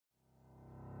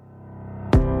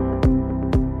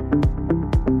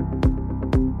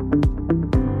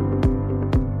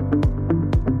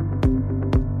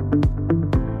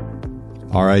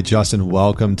All right, Justin,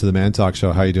 welcome to the Man Talk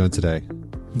Show. How are you doing today?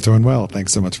 Doing well.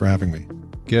 Thanks so much for having me.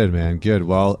 Good, man. Good.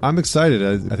 Well, I'm excited.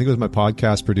 I think it was my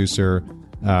podcast producer.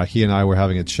 He and I were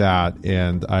having a chat,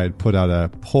 and I had put out a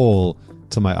poll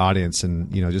to my audience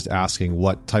and, just asking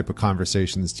what type of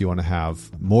conversations do you want to have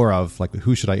more of? Like,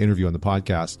 who should I interview on the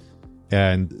podcast?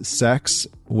 And sex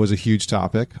was a huge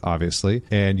topic, obviously,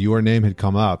 and your name had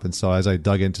come up. And so as I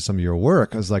dug into some of your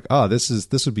work, I was like, oh,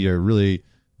 this would be a really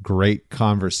great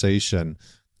conversation.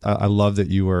 I love that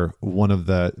you were one of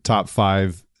the top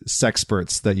 5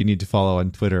 sexperts that you need to follow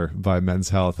on Twitter by Men's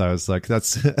Health. I was like,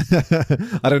 that's,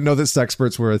 I don't know that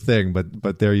sexperts were a thing,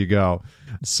 but there you go.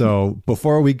 So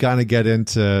before we kind of get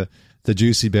into the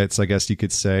juicy bits, I guess you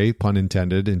could say, pun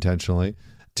intended, intentionally,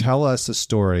 tell us a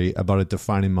story about a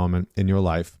defining moment in your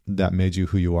life that made you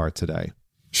who you are today.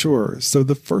 Sure. So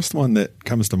the first one that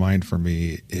comes to mind for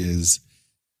me is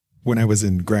when I was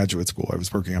in graduate school. I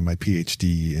was working on my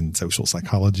PhD in social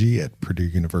psychology at Purdue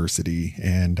University,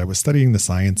 and I was studying the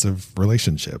science of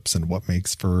relationships and what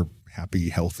makes for happy,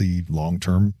 healthy,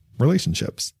 long-term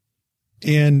relationships.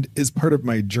 And as part of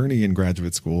my journey in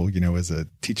graduate school, as a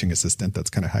teaching assistant, that's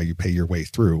kind of how you pay your way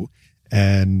through.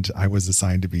 And I was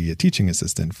assigned to be a teaching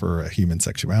assistant for a human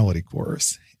sexuality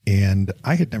course. And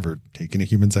I had never taken a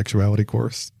human sexuality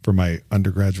course for my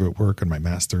undergraduate work and my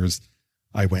master's.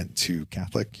 I went to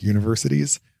Catholic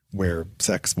universities where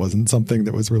sex wasn't something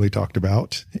that was really talked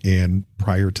about. And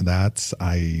prior to that,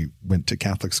 I went to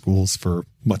Catholic schools for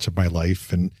much of my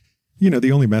life. And,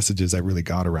 the only messages I really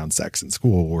got around sex in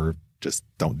school were just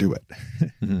don't do it.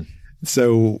 Mm-hmm.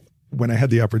 So when I had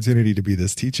the opportunity to be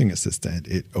this teaching assistant,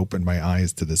 it opened my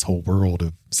eyes to this whole world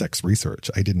of sex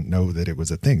research. I didn't know that it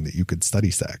was a thing that you could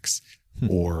study sex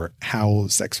or how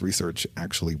sex research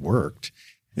actually worked.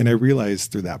 And I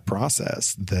realized through that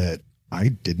process that I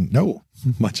didn't know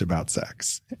much about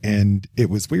sex. And it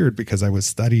was weird because I was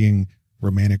studying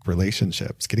romantic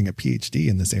relationships, getting a PhD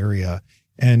in this area,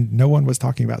 and no one was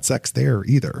talking about sex there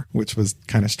either, which was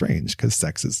kind of strange because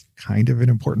sex is kind of an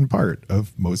important part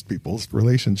of most people's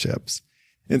relationships.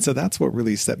 And so that's what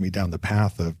really set me down the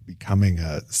path of becoming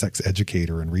a sex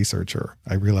educator and researcher.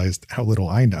 I realized how little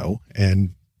I know,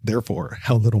 and therefore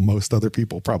how little most other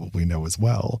people probably know as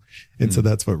well. And so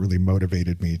that's what really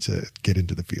motivated me to get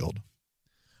into the field.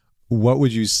 What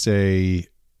would you say,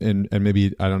 and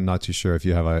maybe I'm not too sure if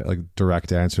you have a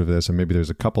direct answer to this, or maybe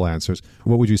there's a couple answers.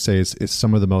 What would you say is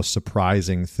some of the most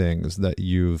surprising things that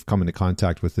you've come into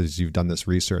contact with as you've done this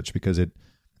research? Because it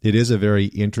is a very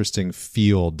interesting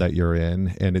field that you're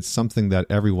in, and it's something that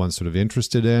everyone's sort of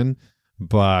interested in,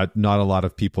 but not a lot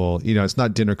of people, it's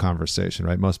not dinner conversation,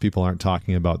 right? Most people aren't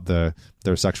talking about their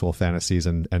sexual fantasies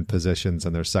and positions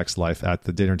and their sex life at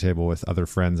the dinner table with other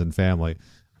friends and family.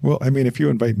 Well, I mean, if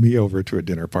you invite me over to a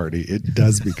dinner party, it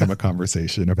does become a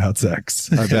conversation about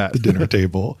sex at the dinner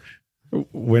table.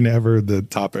 Whenever the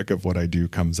topic of what I do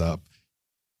comes up,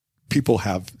 people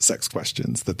have sex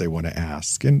questions that they want to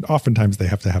ask. And oftentimes they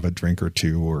have to have a drink or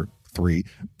 2 or 3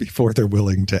 before they're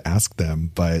willing to ask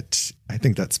them. But I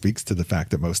think that speaks to the fact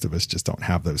that most of us just don't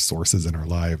have those sources in our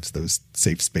lives, those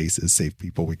safe spaces, safe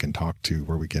people we can talk to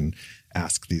where we can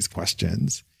ask these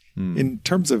questions. In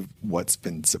terms of what's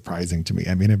been surprising to me,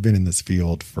 I mean, I've been in this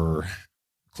field for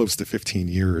close to 15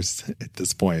 years at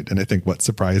this point. And I think what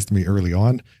surprised me early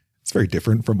on, it's very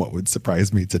different from what would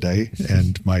surprise me today.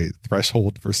 And my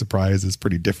threshold for surprise is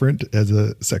pretty different as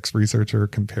a sex researcher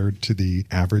compared to the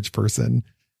average person.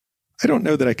 I don't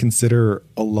know that I consider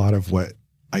a lot of what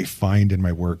I find in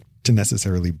my work to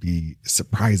necessarily be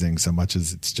surprising so much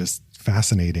as it's just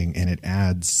fascinating, and it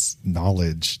adds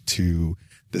knowledge to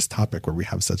this topic where we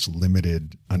have such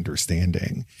limited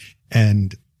understanding.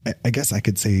 And I guess I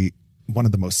could say one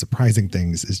of the most surprising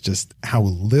things is just how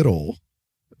little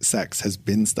sex has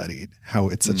been studied, how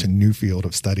it's such a new field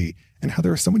of study, and how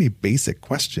there are so many basic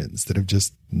questions that have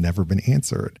just never been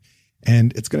answered.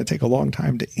 And it's going to take a long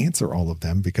time to answer all of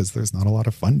them because there's not a lot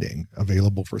of funding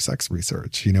available for sex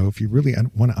research. If you really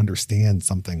want to understand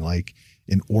something like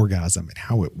an orgasm and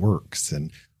how it works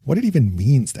and what it even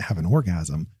means to have an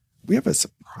orgasm, we have a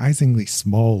surprisingly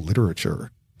small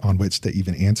literature on which to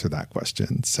even answer that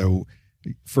question. So,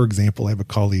 for example, I have a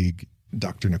colleague,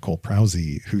 Dr. Nicole Prowse,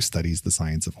 who studies the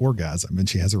science of orgasm, and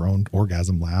she has her own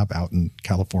orgasm lab out in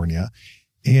California.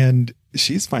 And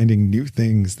she's finding new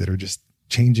things that are just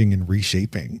changing and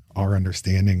reshaping our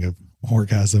understanding of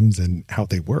orgasms and how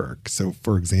they work. So,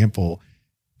 for example,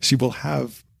 she will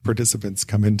have participants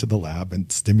come into the lab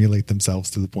and stimulate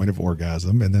themselves to the point of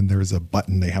orgasm. And then there's a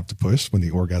button they have to push when the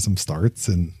orgasm starts,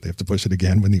 and they have to push it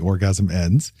again when the orgasm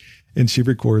ends. And she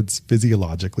records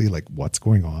physiologically, like what's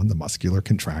going on, the muscular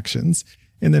contractions.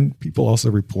 And then people also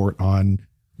report on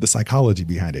the psychology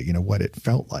behind it, what it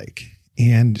felt like.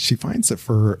 And she finds that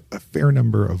for a fair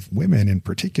number of women in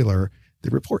particular, they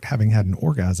report having had an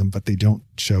orgasm, but they don't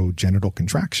show genital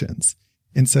contractions.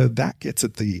 And so that gets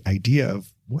at the idea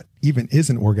of what even is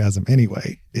an orgasm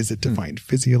anyway. Is it defined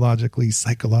physiologically,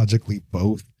 psychologically,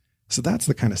 both? So that's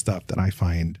the kind of stuff that I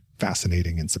find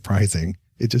fascinating and surprising.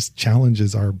 It just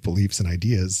challenges our beliefs and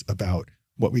ideas about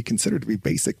what we consider to be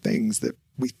basic things that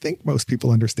we think most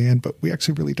people understand, but we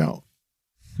actually really don't.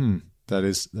 That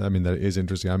is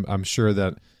interesting. I'm sure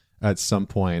that at some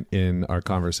point in our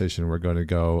conversation, we're going to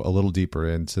go a little deeper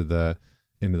into the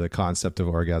concept of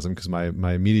orgasm, because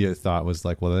my immediate thought was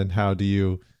like, well, then how do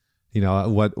you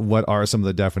what are some of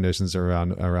the definitions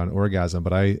around orgasm?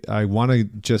 But I want to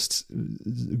just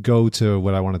go to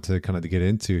what I wanted to kind of get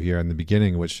into here in the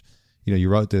beginning, which, you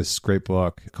wrote this great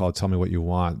book called Tell Me What You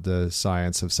Want, The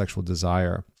Science of Sexual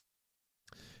Desire.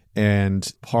 And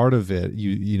part of it,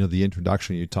 the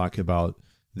introduction, you talk about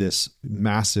this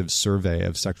massive survey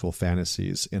of sexual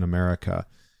fantasies in America.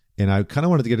 And I kind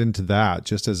of wanted to get into that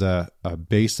just as a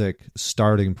basic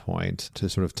starting point to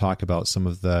sort of talk about some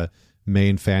of the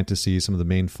main fantasies, some of the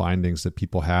main findings that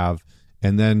people have.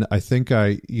 And then I think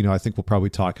we'll probably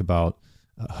talk about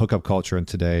hookup culture and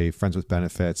today, friends with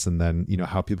benefits, and then,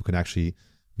 how people can actually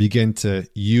begin to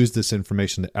use this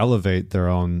information to elevate their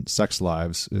own sex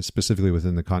lives, specifically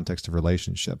within the context of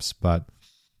relationships. But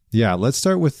yeah, let's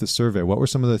start with the survey. What were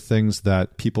some of the things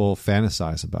that people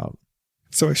fantasize about?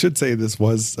 So I should say this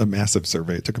was a massive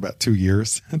survey. It took about 2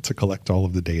 years to collect all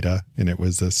of the data. And it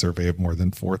was a survey of more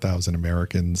than 4,000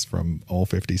 Americans from all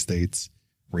 50 states,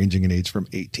 ranging in age from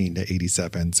 18 to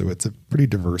 87. So it's a pretty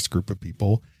diverse group of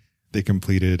people. They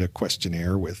completed a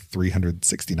questionnaire with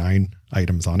 369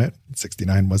 items on it.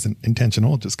 69 wasn't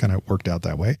intentional, it just kind of worked out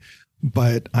that way.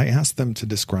 But I asked them to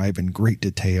describe in great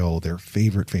detail their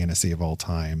favorite fantasy of all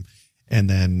time, and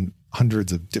then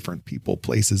hundreds of different people,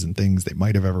 places, and things they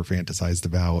might have ever fantasized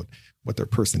about, what their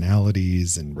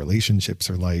personalities and relationships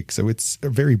are like. So it's a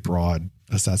very broad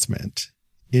assessment.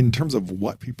 In terms of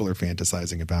what people are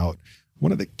fantasizing about,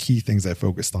 one of the key things I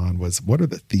focused on was what are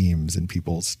the themes in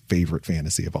people's favorite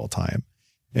fantasy of all time?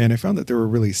 And I found that there were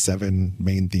really 7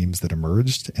 main themes that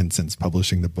emerged. And since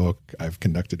publishing the book, I've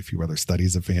conducted a few other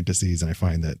studies of fantasies, and I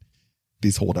find that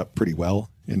these hold up pretty well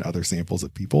in other samples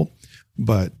of people.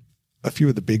 But a few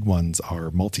of the big ones are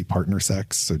multi-partner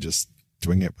sex, so just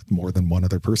doing it with more than one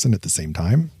other person at the same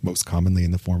time, most commonly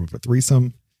in the form of a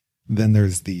threesome. Then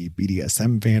there's the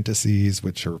BDSM fantasies,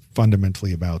 which are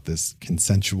fundamentally about this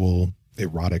consensual,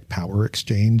 erotic power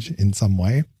exchange in some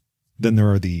way. Then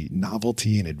there are the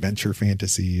novelty and adventure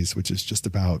fantasies, which is just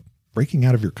about breaking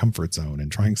out of your comfort zone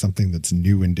and trying something that's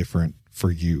new and different for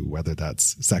you, whether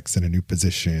that's sex in a new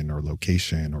position or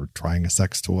location or trying a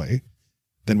sex toy.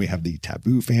 Then we have the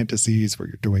taboo fantasies, where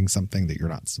you're doing something that you're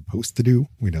not supposed to do.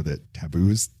 We know that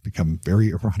taboos become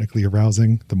very erotically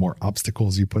arousing. The more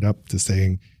obstacles you put up to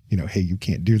saying, hey, you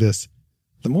can't do this,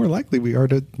 the more likely we are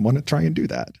to want to try and do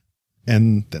that.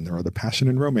 And then there are the passion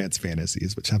and romance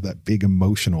fantasies, which have that big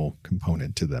emotional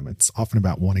component to them. It's often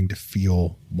about wanting to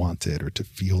feel wanted or to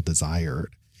feel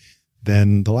desired.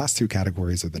 Then the last 2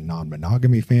 categories are the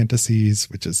non-monogamy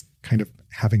fantasies, which is kind of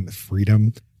having the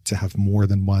freedom to have more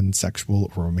than one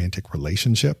sexual or romantic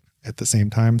relationship at the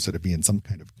same time. So to be in some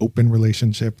kind of open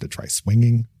relationship, to try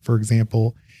swinging, for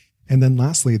example. And then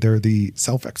lastly, there are the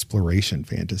self-exploration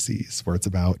fantasies, where it's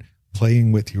about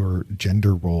playing with your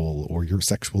gender role or your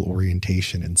sexual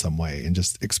orientation in some way and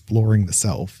just exploring the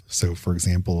self. So for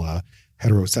example, a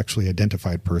heterosexually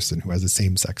identified person who has a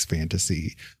same-sex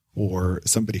fantasy, or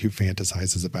somebody who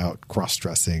fantasizes about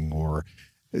cross-dressing or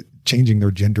changing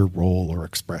their gender role or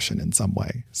expression in some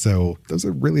way. So those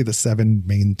are really the 7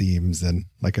 main themes. And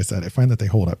like I said, I find that they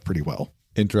hold up pretty well.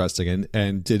 Interesting.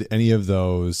 And did any of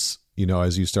those,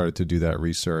 as you started to do that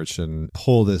research and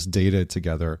pull this data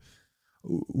together,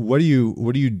 what do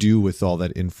you do with all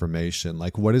that information?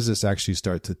 Like, what does this actually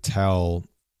start to tell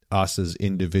us as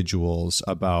individuals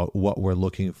about what we're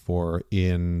looking for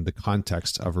in the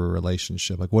context of a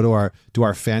relationship? Like, what do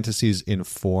our fantasies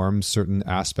inform certain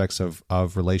aspects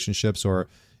of relationships, or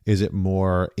is it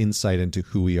more insight into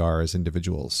who we are as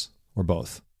individuals, or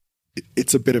both?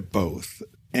 It's a bit of both.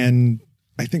 And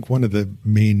I think one of the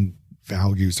main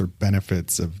values or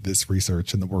benefits of this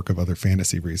research and the work of other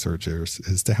fantasy researchers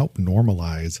is to help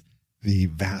normalize the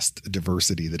vast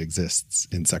diversity that exists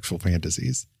in sexual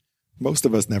fantasies. Most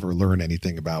of us never learn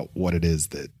anything about what it is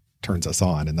that turns us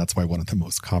on. And that's why one of the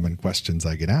most common questions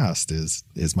I get asked is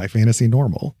my fantasy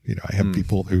normal? I have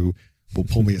people who will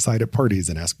pull me aside at parties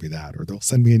and ask me that, or they'll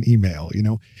send me an email.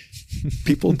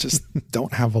 People just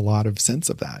don't have a lot of sense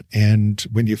of that. And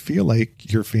when you feel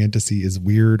like your fantasy is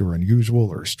weird or unusual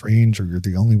or strange, or you're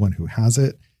the only one who has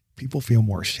it, people feel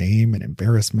more shame and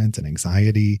embarrassment and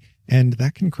anxiety. And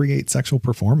that can create sexual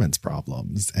performance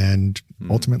problems and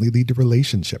ultimately lead to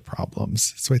relationship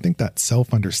problems. So I think that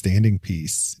self-understanding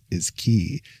piece is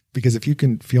key, because if you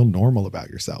can feel normal about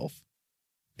yourself,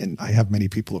 and I have many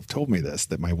people who have told me this,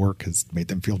 that my work has made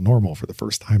them feel normal for the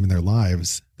first time in their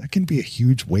lives, that can be a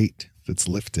huge weight that's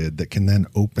lifted that can then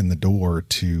open the door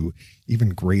to even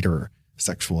greater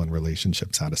sexual and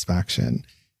relationship satisfaction.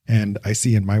 And I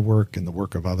see in my work and the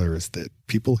work of others that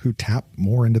people who tap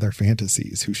more into their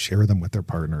fantasies, who share them with their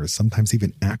partners, sometimes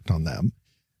even act on them,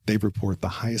 they report the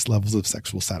highest levels of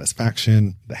sexual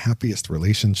satisfaction, the happiest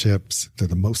relationships. They're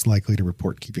the most likely to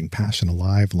report keeping passion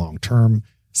alive long term.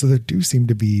 So there do seem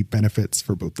to be benefits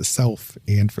for both the self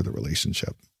and for the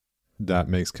relationship. That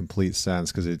makes complete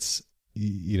sense, because it's,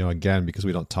 again, because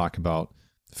we don't talk about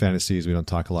fantasies, we don't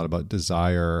talk a lot about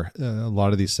desire. A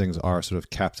lot of these things are sort of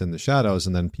kept in the shadows,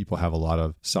 and then people have a lot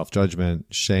of self-judgment,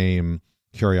 shame,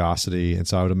 curiosity. And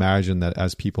so I would imagine that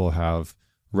as people have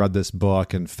read this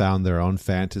book and found their own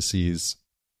fantasies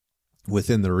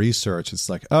within the research, it's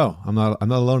like, oh, I'm not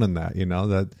alone in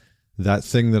that, that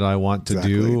thing that I want to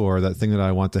do, or that thing that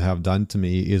I want to have done to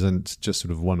me, isn't just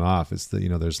sort of one off. It's that,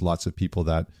 there's lots of people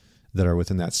that are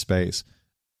within that space.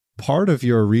 Part of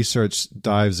your research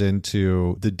dives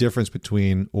into the difference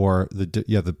between, or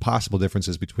the possible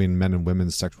differences between men and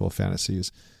women's sexual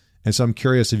fantasies. And so I'm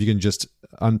curious if you can just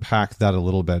unpack that a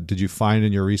little bit. Did you find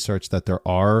in your research that there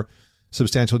are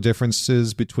substantial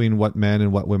differences between what men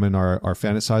and what women are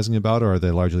fantasizing about, or are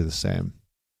they largely the same?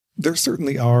 There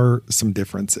certainly are some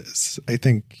differences. I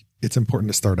think it's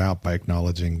important to start out by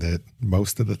acknowledging that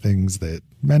most of the things that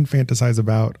men fantasize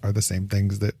about are the same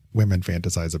things that women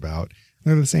fantasize about.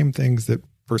 They're the same things that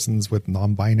persons with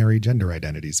non-binary gender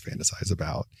identities fantasize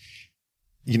about.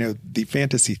 The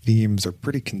fantasy themes are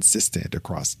pretty consistent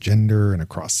across gender and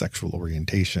across sexual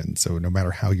orientation. So no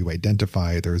matter how you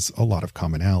identify, there's a lot of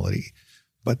commonality.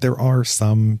 But there are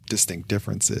some distinct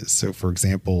differences. So for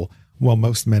example, while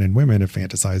most men and women have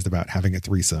fantasized about having a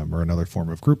threesome or another form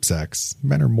of group sex,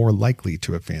 men are more likely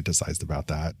to have fantasized about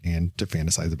that and to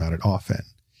fantasize about it often.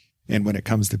 And when it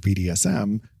comes to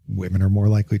BDSM, women are more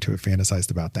likely to have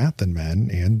fantasized about that than men,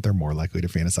 and they're more likely to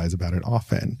fantasize about it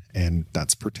often. And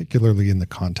that's particularly in the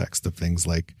context of things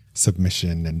like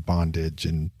submission and bondage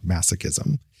and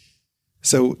masochism.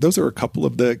 So those are a couple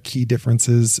of the key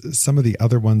differences. Some of the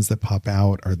other ones that pop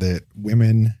out are that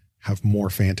women have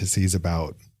more fantasies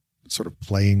about sort of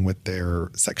playing with their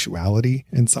sexuality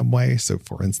in some way. So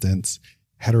for instance,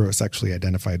 heterosexually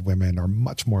identified women are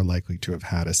much more likely to have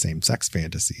had a same-sex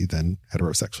fantasy than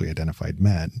heterosexually identified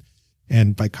men.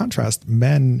 And by contrast,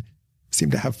 men seem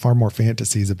to have far more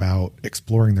fantasies about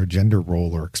exploring their gender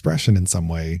role or expression in some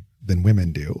way than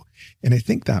women do. And I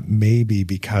think that may be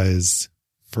because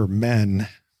for men,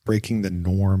 breaking the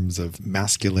norms of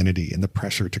masculinity and the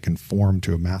pressure to conform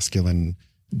to a masculine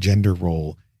gender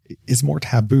role is more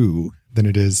taboo than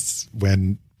it is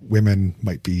when women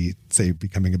might be, say,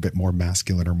 becoming a bit more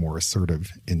masculine or more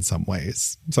assertive in some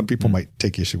ways. Some people might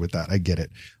take issue with that. I get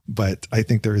it. But I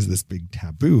think there is this big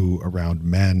taboo around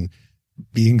men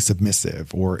being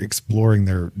submissive or exploring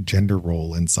their gender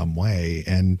role in some way.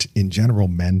 And in general,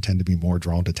 men tend to be more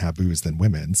drawn to taboos than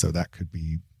women. So that could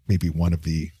be maybe one of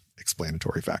the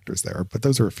explanatory factors there. But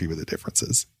those are a few of the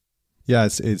differences. Yeah,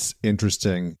 it's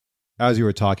interesting. As you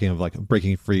were talking of like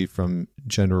breaking free from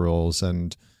gender roles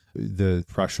and the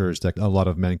pressures that a lot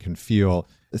of men can feel,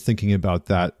 thinking about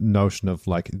that notion of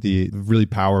like the really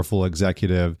powerful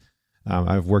executive.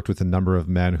 I've worked with a number of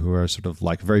men who are sort of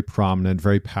like very prominent,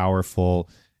 very powerful,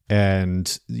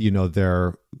 and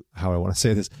they're, how I want to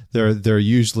say this, they're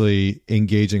usually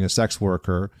engaging a sex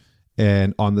worker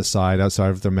and on the side, outside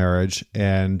of their marriage,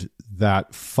 and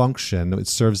that function, it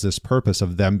serves this purpose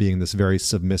of them being this very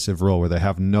submissive role where they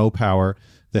have no power,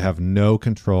 they have no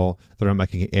control, they're not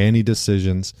making any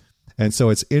decisions. And so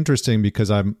it's interesting because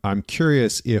I'm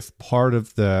curious if part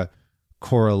of the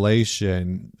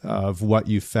correlation of what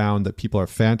you found that people are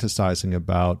fantasizing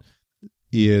about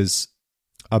is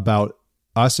about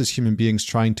us as human beings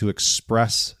trying to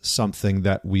express something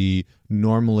that we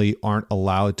normally aren't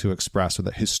allowed to express, or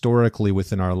that historically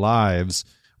within our lives,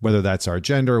 whether that's our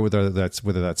gender, whether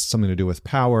that's something to do with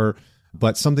power,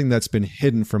 but something that's been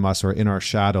hidden from us or in our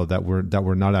shadow that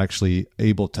we're not actually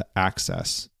able to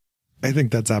access. I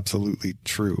think that's absolutely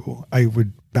true. I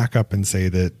would back up and say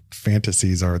that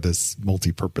fantasies are this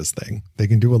multi-purpose thing. They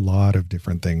can do a lot of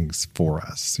different things for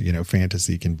us.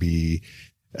 Fantasy can be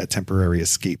a temporary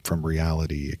escape from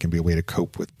reality. It can be a way to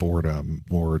cope with boredom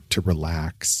or to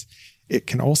relax. It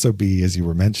can also be, as you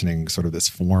were mentioning, sort of this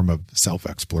form of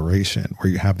self-exploration where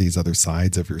you have these other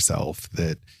sides of yourself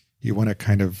that you want to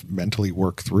kind of mentally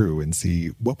work through and see,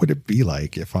 what would it be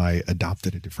like if I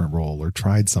adopted a different role or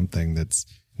tried something that's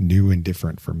new and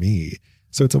different for me?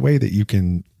 So it's a way that you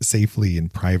can safely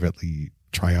and privately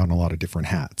try on a lot of different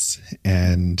hats.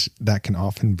 And that can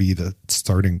often be the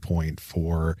starting point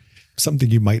for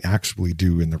something you might actually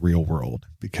do in the real world,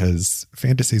 because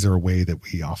fantasies are a way that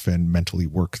we often mentally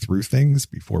work through things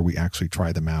before we actually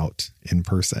try them out in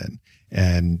person.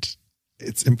 And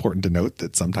it's important to note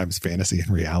that sometimes fantasy and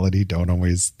reality don't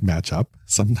always match up.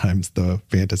 Sometimes the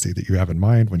fantasy that you have in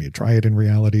mind when you try it in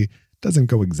reality doesn't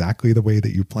go exactly the way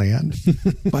that you planned.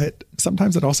 But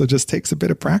sometimes it also just takes a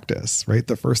bit of practice, right?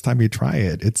 The first time you try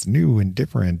it, it's new and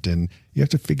different, and you have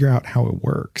to figure out how it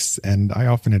works. And I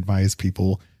often advise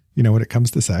people, when it comes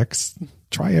to sex,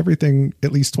 try everything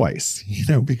at least twice,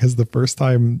 because the first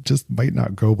time just might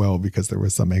not go well because there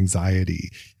was some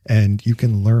anxiety, and you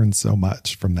can learn so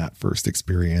much from that first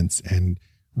experience and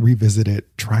revisit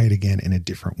it, try it again in a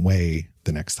different way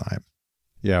the next time.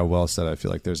 Yeah, well said. I feel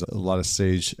like there's a lot of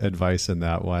sage advice in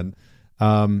that one.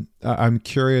 I'm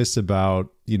curious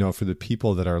about, for the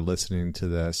people that are listening to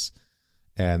this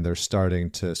and they're starting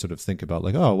to sort of think about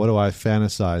like, oh, what do I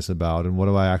fantasize about? And what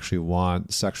do I actually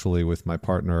want sexually with my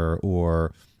partner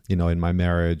or, in my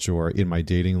marriage or in my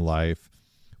dating life?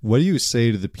 What do you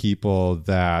say to the people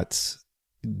that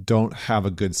don't have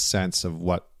a good sense of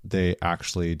what they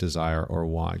actually desire or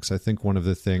want? Because I think one of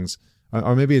the things,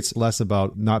 or maybe it's less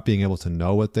about not being able to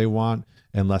know what they want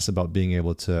and less about being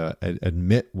able to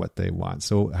admit what they want.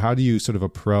 So how do you sort of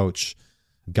approach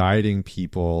guiding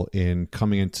people in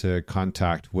coming into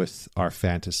contact with our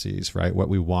fantasies, right? What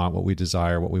we want, what we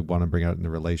desire, what we want to bring out in the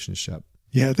relationship?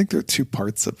 Yeah, I think there are two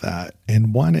parts of that.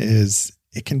 And one is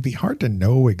it can be hard to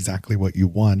know exactly what you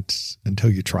want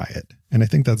until you try it. And I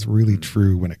think that's really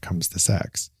true when it comes to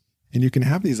sex. And you can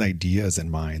have these ideas in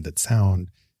mind that sound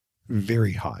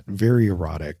very hot, very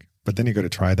erotic, but then you go to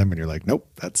try them and you're like, nope,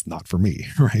 that's not for me,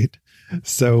 right?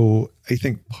 So I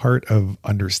think part of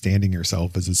understanding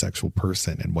yourself as a sexual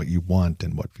person and what you want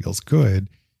and what feels good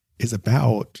is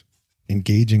about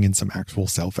engaging in some actual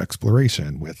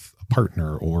self-exploration with a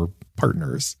partner or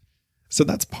partners. So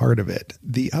that's part of it.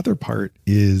 The other part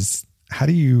is, how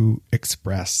do you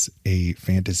express a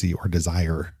fantasy or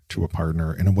desire to a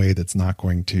partner in a way that's not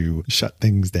going to shut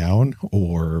things down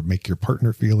or make your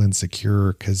partner feel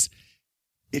insecure? Because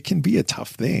it can be a tough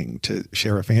thing to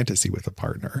share a fantasy with a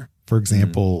partner. For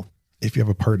example, if you have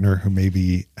a partner who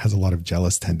maybe has a lot of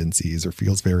jealous tendencies or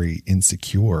feels very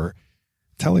insecure,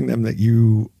 telling them that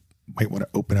you might want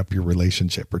to open up your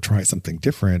relationship or try something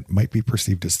different might be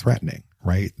perceived as threatening,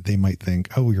 right? They might think,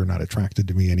 oh, you're not attracted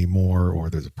to me anymore, or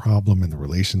there's a problem in the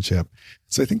relationship.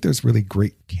 So I think there's really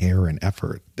great care and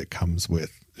effort that comes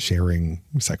with sharing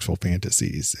sexual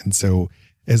fantasies. And so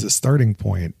as a starting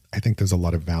point, I think there's a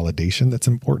lot of validation that's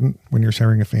important when you're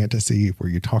sharing a fantasy, where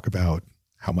you talk about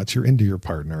how much you're into your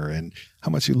partner and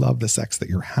how much you love the sex that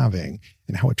you're having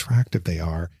and how attractive they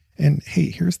are. And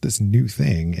hey, here's this new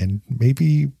thing. And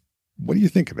maybe, what do you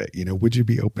think of it? Would you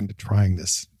be open to trying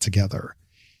this together?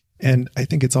 And I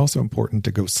think it's also important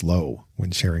to go slow when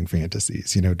sharing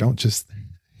fantasies. Don't just,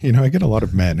 I get a lot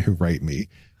of men who write me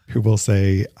who will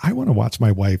say, I want to watch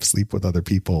my wife sleep with other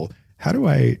people. How do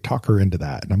I talk her into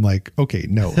that? And I'm like, okay,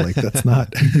 no, like that's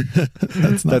not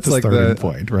that's the like starting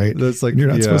point, right? That's like, you're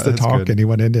not supposed to talk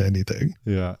anyone into anything.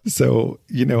 Yeah. So,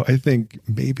 I think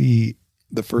maybe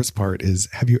the first part is,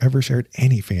 have you ever shared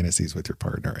any fantasies with your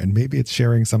partner? And maybe it's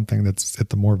sharing something that's at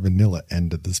the more vanilla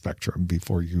end of the spectrum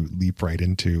before you leap right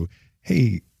into,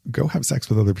 hey, go have sex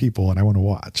with other people and I want to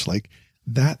watch. Like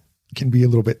that can be a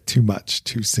little bit too much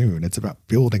too soon. It's about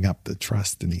building up the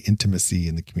trust and the intimacy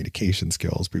and the communication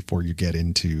skills before you get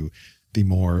into the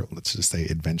more, let's just say,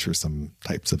 adventuresome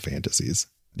types of fantasies.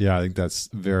 Yeah, I think that's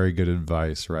very good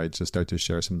advice, right? Just start to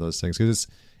share some of those things. Because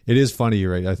it is funny,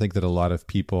 right? I think that a lot of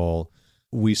people,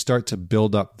 we start to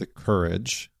build up the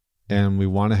courage and we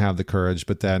want to have the courage.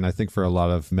 But then I think for a lot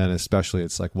of men especially,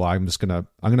 it's like, well, I'm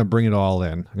going to bring it all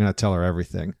in. I'm going to tell her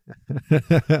everything.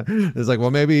 It's like,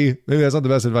 well, maybe that's not the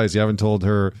best advice. You haven't told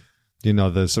her,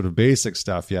 the sort of basic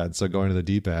stuff yet. So going to the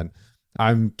deep end.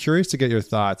 I'm curious to get your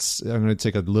thoughts. I'm going to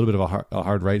take a little bit of a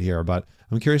hard right here, but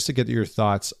I'm curious to get your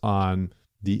thoughts on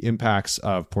the impacts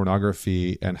of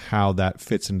pornography and how that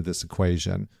fits into this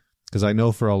equation. Because I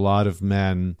know for a lot of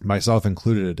men, myself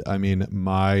included, I mean,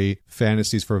 my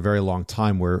fantasies for a very long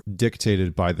time were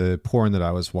dictated by the porn that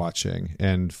I was watching.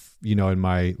 And, you know, in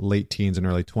my late teens and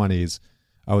early 20s,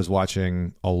 I was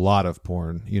watching a lot of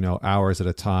porn, you know, hours at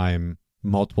a time,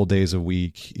 multiple days a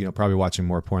week, you know, probably watching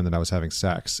more porn than I was having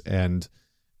sex. And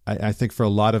I think for a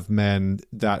lot of men,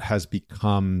 that has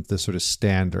become the sort of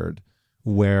standard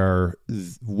where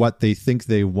what they think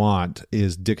they want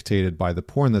is dictated by the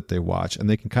porn that they watch, and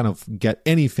they can kind of get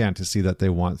any fantasy that they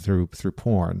want through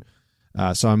porn.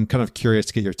 So I'm kind of curious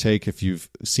to get your take if you've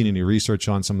seen any research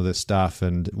on some of this stuff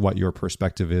and what your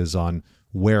perspective is on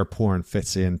where porn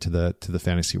fits into the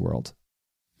fantasy world.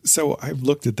 So I've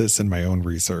looked at this in my own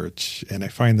research, and I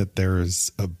find that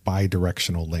there's a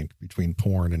bi-directional link between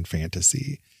porn and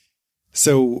fantasy.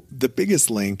 So the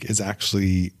biggest link is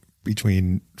actually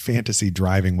between fantasy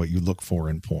driving what you look for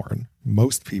in porn.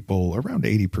 Most people, around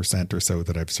 80% or so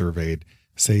that I've surveyed,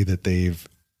 say that they've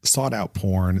sought out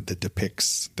porn that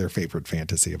depicts their favorite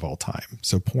fantasy of all time.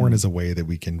 So porn is a way that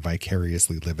we can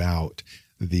vicariously live out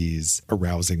these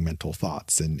arousing mental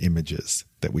thoughts and images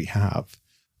that we have.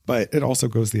 But it also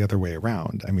goes the other way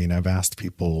around. I mean, I've asked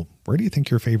people, where do you think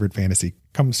your favorite fantasy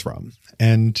comes from?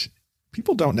 And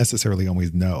people don't necessarily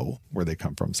always know where they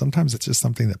come from. Sometimes it's just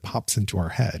something that pops into our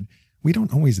head. We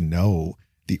don't always know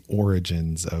the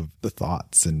origins of the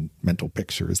thoughts and mental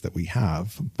pictures that we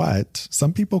have, but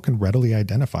some people can readily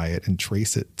identify it and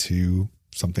trace it to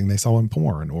something they saw in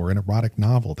porn or an erotic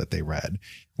novel that they read,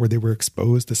 where they were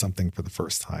exposed to something for the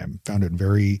first time, found it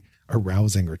very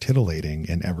arousing or titillating,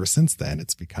 and ever since then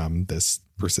it's become this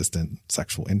persistent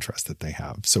sexual interest that they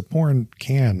have. So porn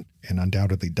can and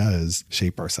undoubtedly does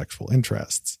shape our sexual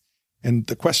interests. And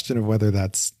the question of whether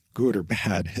that's good or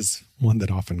bad is one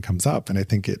that often comes up, and I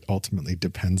think it ultimately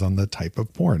depends on the type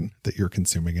of porn that you're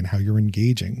consuming and how you're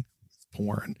engaging with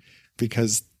porn,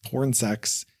 because porn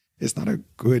sex is not a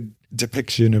good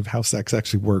depiction of how sex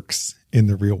actually works in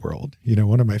the real world. You know,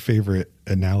 one of my favorite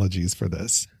analogies for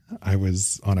this, I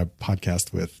was on a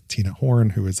podcast with Tina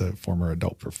Horn, who is a former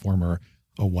adult performer,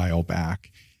 a while back,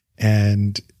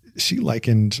 and she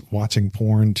likened watching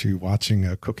porn to watching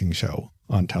a cooking show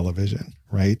on television,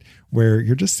 right? Where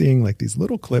you're just seeing like these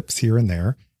little clips here and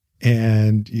there,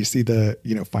 and you see the,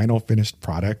 you know, final finished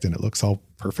product, and it looks all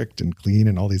perfect and clean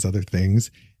and all these other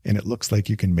things. And it looks like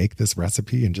you can make this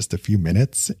recipe in just a few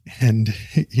minutes. And,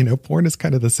 you know, porn is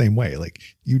kind of the same way. Like,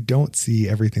 you don't see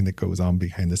everything that goes on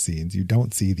behind the scenes. You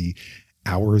don't see the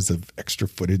hours of extra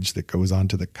footage that goes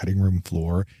onto the cutting room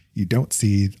floor. You don't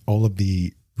see all of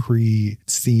the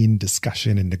pre-scene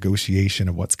discussion and negotiation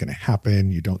of what's going to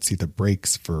happen. You don't see the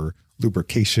breaks for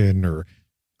lubrication or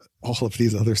all of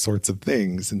these other sorts of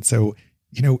things. And so,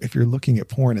 you know, if you're looking at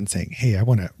porn and saying, hey, I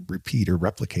want to repeat or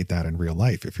replicate that in real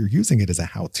life, if you're using it as a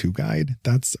how-to guide,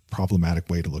 that's a problematic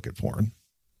way to look at porn.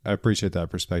 I appreciate that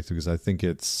perspective, because I think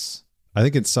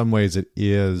in some ways it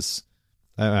is,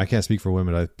 I can't speak for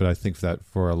women, but I think that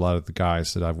for a lot of the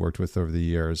guys that I've worked with over the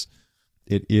years,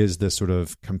 it is this sort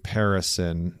of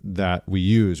comparison that we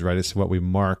use, right? It's what we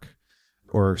mark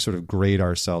or sort of grade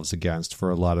ourselves against for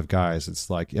a lot of guys. It's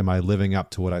like, am I living up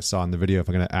to what I saw in the video? If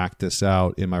I'm going to act this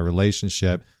out in my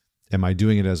relationship, am I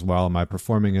doing it as well? Am I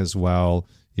performing as well?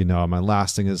 You know, am I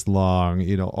lasting as long?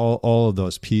 You know, all of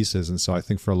those pieces. And so I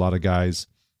think for a lot of guys,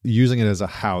 using it as a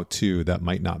how-to, that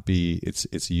might not be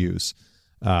its use.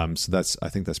 So I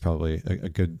think that's probably a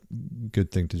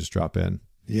good thing to just drop in.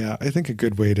 Yeah, I think a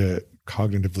good way to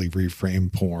cognitively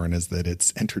reframe porn is that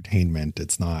it's entertainment.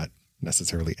 It's not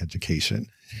necessarily education.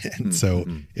 And so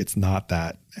it's not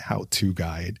that how-to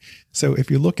guide. So if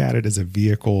you look at it as a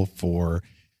vehicle for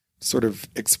sort of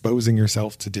exposing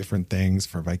yourself to different things,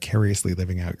 for vicariously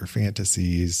living out your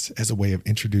fantasies, as a way of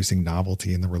introducing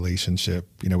novelty in the relationship,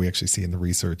 you know, we actually see in the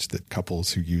research that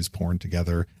couples who use porn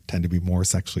together tend to be more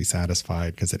sexually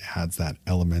satisfied because it adds that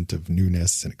element of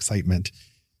newness and excitement.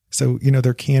 So, you know,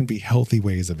 there can be healthy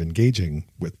ways of engaging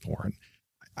with porn.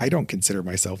 I don't consider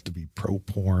myself to be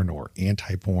pro-porn or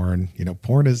anti-porn. You know,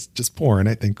 porn is just porn.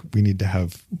 I think we need to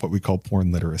have what we call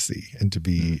porn literacy and to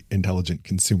be intelligent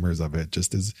consumers of it,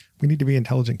 just as we need to be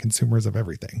intelligent consumers of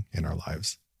everything in our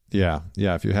lives. Yeah.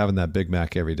 Yeah. If you're having that Big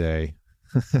Mac every day,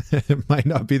 it might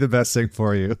not be the best thing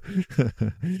for you.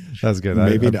 That's good.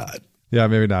 Maybe not. Yeah,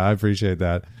 maybe not. I appreciate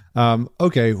that.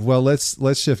 Okay. Well,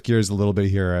 let's shift gears a little bit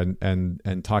here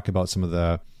and talk about some of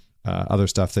the other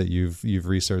stuff that you've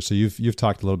researched. So you've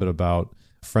talked a little bit about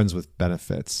friends with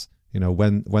benefits, you know,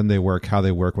 when they work, how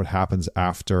they work, what happens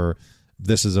after.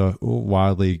 This is a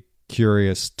wildly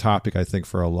curious topic, I think,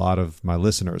 for a lot of my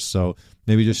listeners. So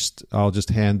maybe I'll just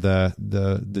hand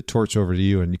the torch over to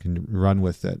you and you can run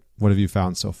with it. What have you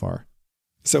found so far?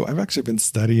 So I've actually been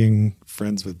studying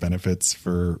friends with benefits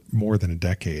for more than a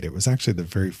decade. It was actually the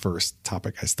very first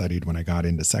topic I studied when I got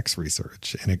into sex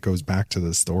research. And it goes back to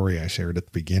the story I shared at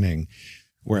the beginning,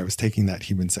 where I was taking that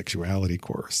human sexuality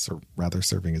course, or rather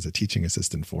serving as a teaching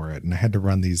assistant for it. And I had to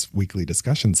run these weekly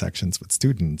discussion sections with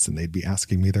students, and they'd be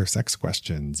asking me their sex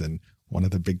questions. And one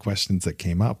of the big questions that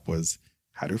came up was,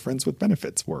 how do friends with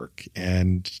benefits work?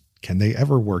 And can they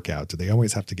ever work out? Do they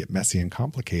always have to get messy and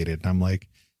complicated? And I'm like,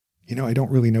 I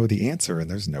don't really know the answer, and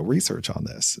there's no research on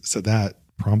this. So that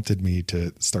prompted me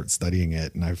to start studying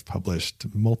it. And I've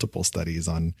published multiple studies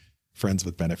on friends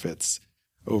with benefits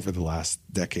over the last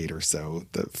decade or so.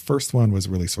 The first one was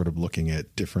really sort of looking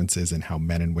at differences in how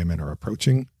men and women are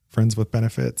approaching friends with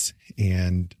benefits.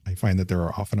 And I find that there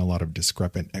are often a lot of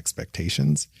discrepant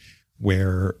expectations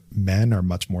where men are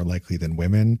much more likely than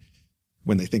women,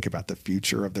 when they think about the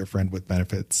future of their friend with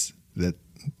benefits, that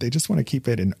they just want to keep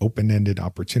it an open-ended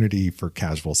opportunity for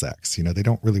casual sex. They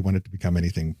don't really want it to become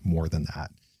anything more than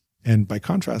that. And by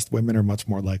contrast, women are much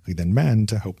more likely than men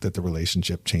to hope that the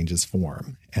relationship changes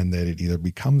form and that it either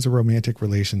becomes a romantic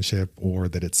relationship or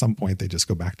that at some point they just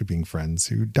go back to being friends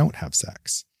who don't have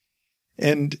sex.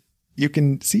 And you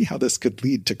can see how this could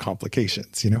lead to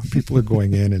complications. If people are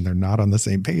going in and they're not on the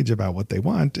same page about what they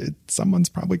want, someone's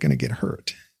probably going to get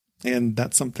hurt. And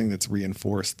that's something that's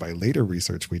reinforced by later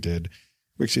research we did.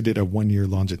 We actually did a 1-year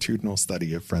longitudinal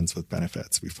study of friends with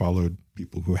benefits. We followed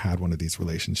people who had one of these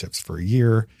relationships for a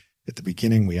year. At the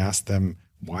beginning, we asked them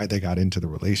why they got into the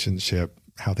relationship,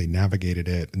 how they navigated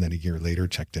it, and then a year later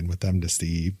checked in with them to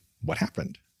see what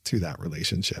happened to that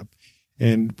relationship.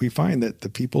 And we find that the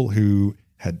people who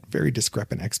had very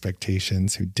discrepant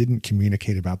expectations, who didn't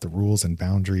communicate about the rules and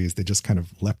boundaries, they just kind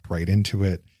of leapt right into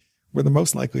it, were the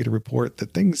most likely to report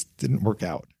that things didn't work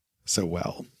out so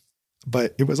well.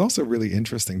 But it was also really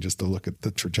interesting just to look at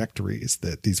the trajectories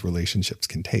that these relationships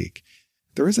can take.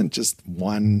 There isn't just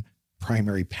one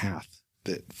primary path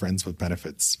that friends with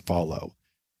benefits follow.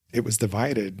 It was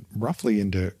divided roughly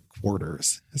into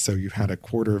quarters. So you had a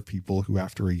quarter of people who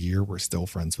after a year were still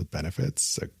friends with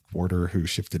benefits, a quarter who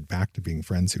shifted back to being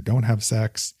friends who don't have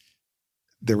sex.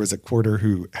 There was a quarter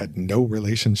who had no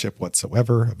relationship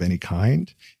whatsoever of any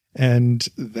kind. And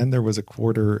then there was a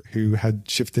quarter who had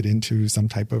shifted into some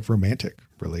type of romantic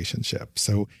relationship.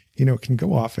 So, it can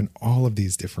go off in all of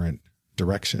these different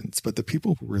directions. But the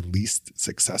people who were least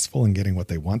successful in getting what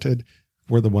they wanted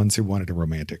were the ones who wanted a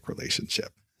romantic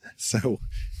relationship. So,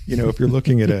 if you're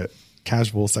looking at a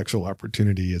casual sexual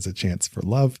opportunity as a chance for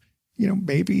love,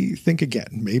 maybe think again,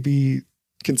 maybe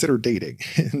consider dating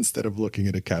instead of looking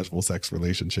at a casual sex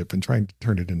relationship and trying to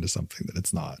turn it into something that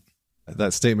it's not.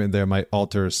 That statement there might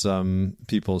alter some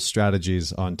people's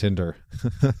strategies on Tinder.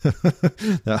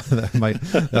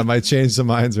 that might change some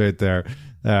minds right there.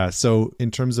 So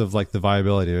in terms of like the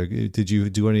viability, did you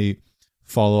do any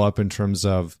follow up in terms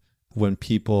of when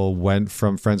people went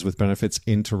from friends with benefits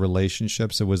into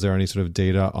relationships? So was there any sort of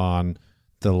data on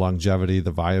the longevity,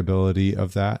 the viability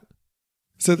of that?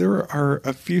 So there are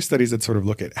a few studies that sort of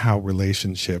look at how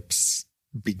relationships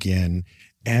begin.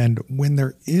 And when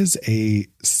there is a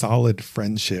solid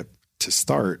friendship to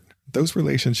start, those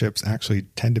relationships actually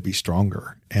tend to be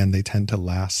stronger and they tend to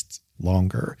last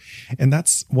longer. And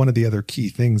that's one of the other key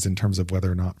things in terms of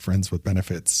whether or not friends with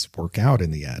benefits work out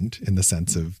in the end, in the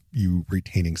sense of you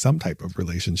retaining some type of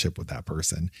relationship with that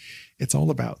person. It's all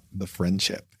about the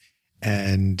friendship.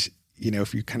 And,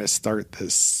 if you kind of start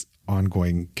this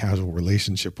ongoing casual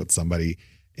relationship with somebody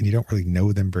and you don't really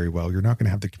know them very well, you're not going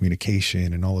to have the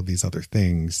communication and all of these other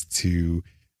things to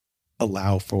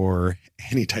allow for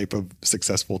any type of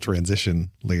successful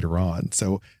transition later on.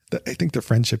 So I think the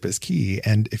friendship is key.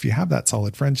 And if you have that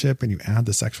solid friendship and you add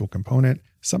the sexual component,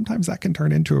 sometimes that can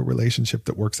turn into a relationship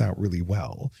that works out really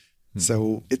well.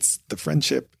 So it's the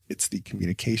friendship, it's the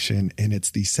communication, and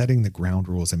it's the setting the ground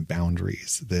rules and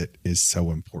boundaries that is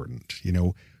so important.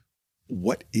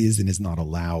 What is and is not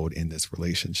allowed in this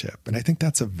relationship. And I think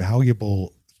that's a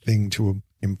valuable thing to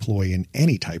employ in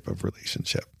any type of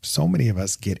relationship. So many of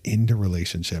us get into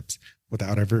relationships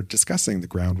without ever discussing the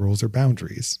ground rules or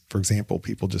boundaries. For example,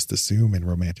 people just assume in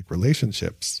romantic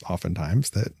relationships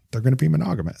oftentimes that they're going to be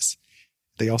monogamous.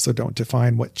 They also don't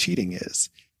define what cheating is.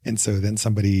 And so then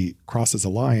somebody crosses a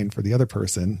line for the other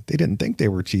person. They didn't think they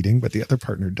were cheating, but the other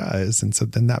partner does. And so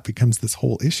then that becomes this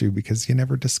whole issue because you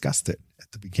never discussed it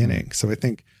at the beginning. So I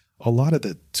think a lot of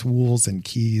the tools and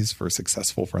keys for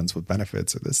successful friends with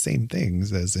benefits are the same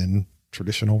things as in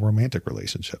traditional romantic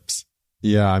relationships.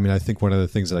 Yeah, I think one of the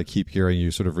things that I keep hearing you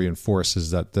sort of reinforce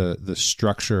is that the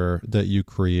structure that you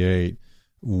create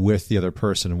with the other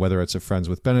person, whether it's a friends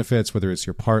with benefits, whether it's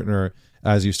your partner,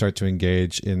 as you start to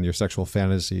engage in your sexual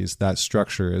fantasies, that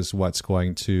structure is what's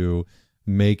going to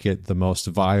make it the most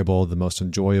viable, the most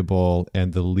enjoyable,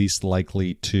 and the least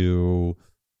likely to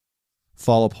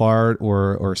fall apart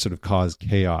or sort of cause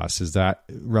chaos. Is that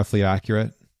roughly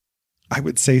accurate? I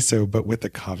would say so, but with a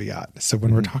caveat. So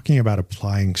when we're talking about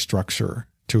applying structure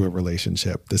to a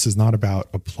relationship, this is not about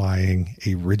applying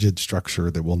a rigid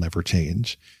structure that will never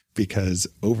change, because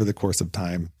over the course of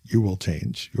time, you will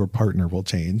change, your partner will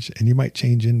change, and you might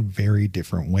change in very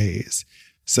different ways.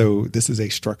 So this is a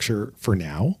structure for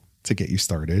now to get you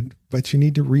started, but you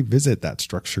need to revisit that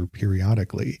structure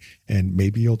periodically. And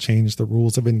maybe you'll change the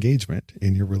rules of engagement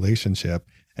in your relationship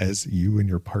as you and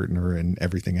your partner and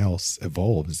everything else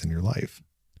evolves in your life.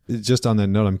 Just on that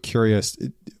note, I'm curious,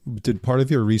 did part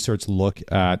of your research look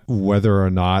at whether or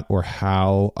not or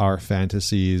how our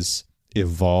fantasies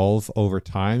evolve over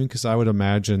time? Because I would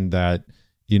imagine that,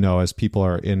 as people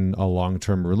are in a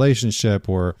long-term relationship,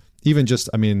 or even just,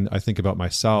 I think about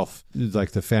myself,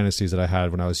 like the fantasies that I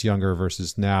had when I was younger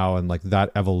versus now, and like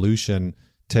that evolution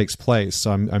takes place.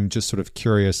 So I'm just sort of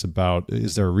curious about,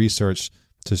 is there research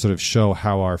to sort of show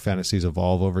how our fantasies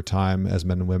evolve over time as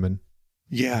men and women?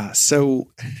 Yeah. So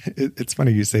it's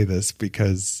funny you say this,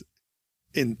 because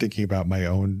in thinking about my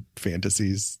own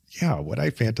fantasies, what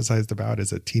I fantasized about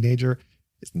as a teenager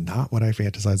is not what I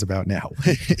fantasize about now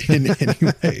in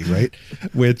any way, right?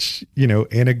 Which,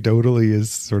 anecdotally is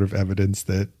sort of evidence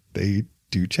that they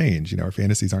do change. Our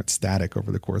fantasies aren't static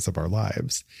over the course of our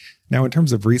lives. Now, in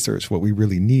terms of research, what we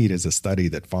really need is a study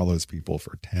that follows people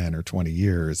for 10 or 20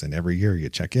 years. And every year you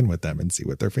check in with them and see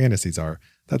what their fantasies are.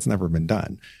 That's never been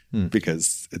done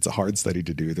because it's a hard study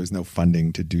to do. There's no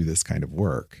funding to do this kind of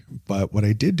work. But what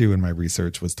I did do in my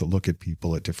research was to look at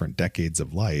people at different decades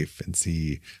of life and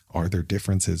see, are there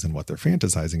differences in what they're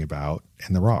fantasizing about?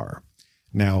 And there are.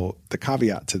 Now, the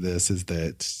caveat to this is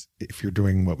that if you're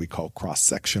doing what we call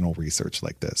cross-sectional research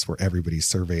like this, where everybody's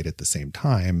surveyed at the same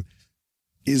time,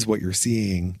 is what you're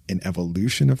seeing an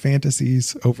evolution of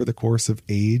fantasies over the course of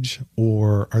age,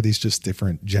 or are these just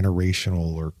different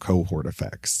generational or cohort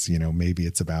effects? Maybe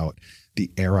it's about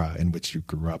the era in which you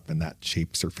grew up and that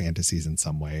shapes your fantasies in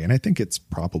some way. And I think it's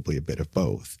probably a bit of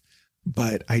both.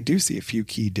 But I do see a few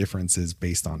key differences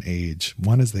based on age.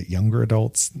 One is that younger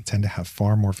adults tend to have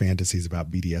far more fantasies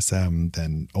about BDSM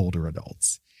than older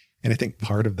adults. And I think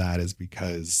part of that is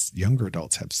because younger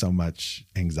adults have so much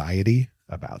anxiety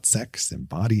about sex and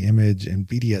body image, and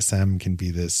BDSM can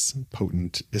be this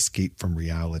potent escape from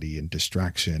reality and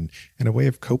distraction and a way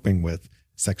of coping with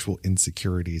sexual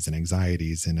insecurities and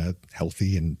anxieties in a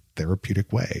healthy and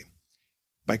therapeutic way.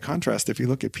 By contrast, if you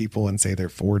look at people in, say, their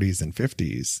 40s and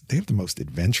 50s, they have the most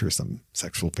adventuresome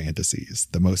sexual fantasies,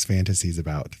 the most fantasies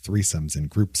about threesomes and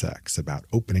group sex, about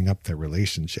opening up their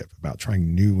relationship, about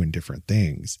trying new and different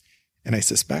things. And I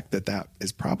suspect that that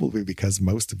is probably because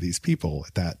most of these people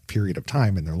at that period of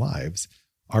time in their lives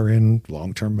are in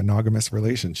long-term monogamous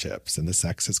relationships, and the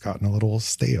sex has gotten a little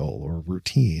stale or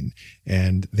routine,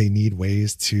 and they need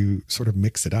ways to sort of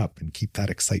mix it up and keep that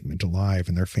excitement alive.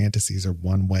 And their fantasies are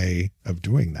one way of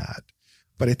doing that.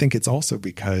 But I think it's also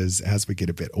because as we get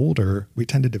a bit older, we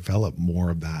tend to develop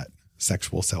more of that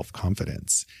sexual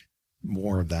self-confidence,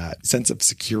 more of that sense of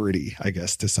security, I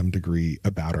guess, to some degree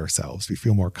about ourselves. We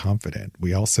feel more confident.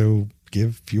 We also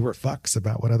give fewer fucks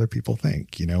about what other people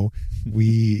think.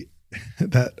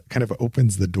 That kind of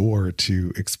opens the door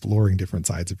to exploring different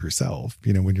sides of yourself.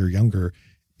 When you're younger,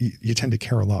 you tend to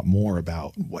care a lot more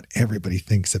about what everybody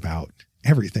thinks about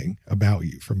everything about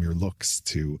you, from your looks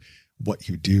to what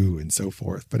you do and so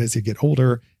forth. But as you get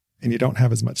older and you don't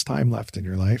have as much time left in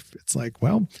your life, it's like,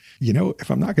 well,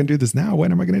 if I'm not going to do this now,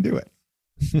 when am I going to do it?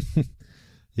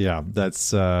 Yeah,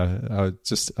 that's, I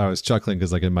was chuckling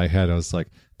because like in my head, I was like,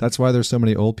 that's why there's so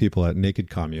many old people at naked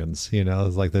communes,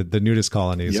 it's like the nudist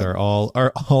colonies are all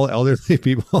elderly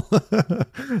people.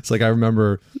 It's like, I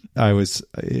remember I was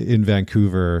in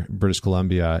Vancouver, British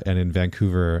Columbia, and in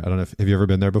Vancouver, I don't know have you ever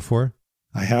been there before?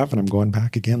 I have, and I'm going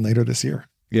back again later this year.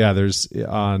 Yeah, there's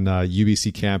on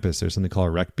UBC campus, there's something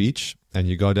called Rec Beach, and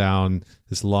you go down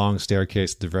this long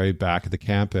staircase at the very back of the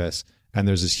campus, and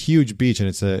there's this huge beach, and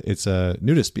it's a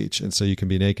nudist beach, and so you can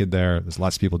be naked there. There's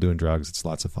lots of people doing drugs. It's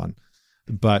lots of fun.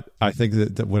 But I think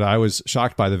that what I was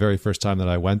shocked by the very first time that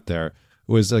I went there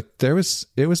was like it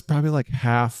was probably like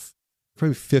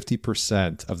probably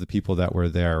 50% of the people that were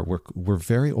there were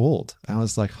very old. I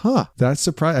was like, that's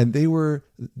surprising. And they were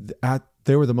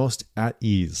the most at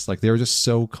ease. Like they were just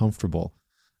so comfortable.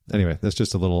 Anyway, that's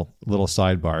just a little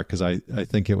sidebar, because I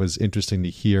think it was interesting to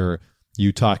hear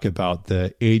you talk about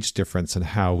the age difference and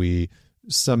how we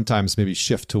sometimes maybe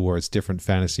shift towards different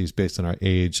fantasies based on our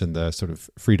age and the sort of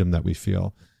freedom that we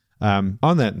feel. On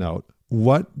that note,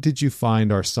 what did you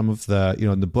find are some of the,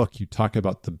 in the book you talk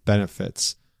about the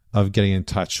benefits of getting in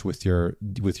touch with your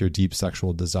deep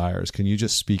sexual desires. Can you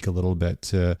just speak a little bit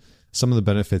to some of the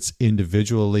benefits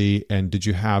individually, and did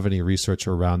you have any research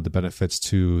around the benefits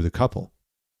to the couple?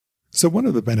 So one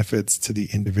of the benefits to the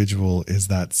individual is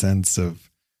that sense of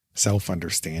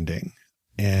self-understanding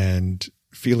and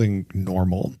feeling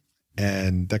normal.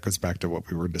 And that goes back to what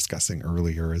we were discussing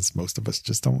earlier, is most of us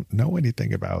just don't know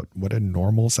anything about what a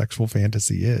normal sexual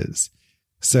fantasy is.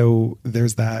 So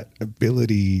there's that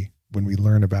ability when we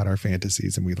learn about our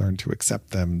fantasies and we learn to accept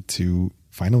them, to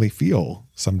finally feel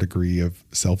some degree of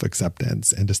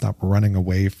self-acceptance and to stop running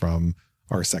away from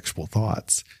our sexual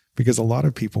thoughts. Because a lot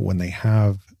of people, when they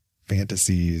have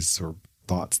fantasies or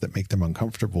thoughts that make them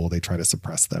uncomfortable, they try to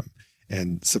suppress them.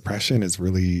 And suppression is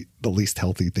really the least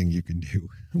healthy thing you can do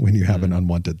when you have an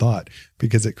unwanted thought,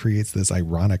 because it creates this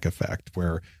ironic effect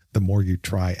where the more you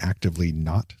try actively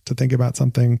not to think about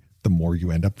something, the more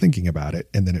you end up thinking about it.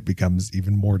 And then it becomes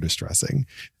even more distressing.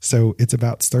 So it's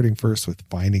about starting first with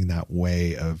finding that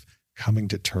way of coming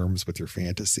to terms with your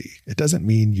fantasy. It doesn't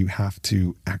mean you have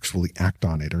to actually act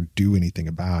on it or do anything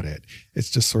about it.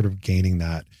 It's just sort of gaining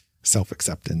that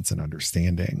self-acceptance and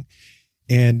understanding.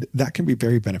 And that can be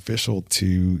very beneficial to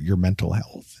your mental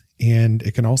health. And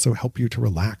it can also help you to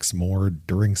relax more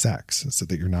during sex so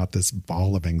that you're not this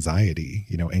ball of anxiety.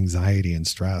 Anxiety and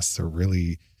stress are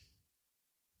really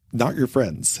not your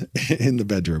friends in the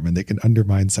bedroom, and they can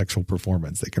undermine sexual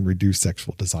performance. They can reduce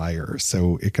sexual desire.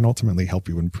 So it can ultimately help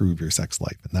you improve your sex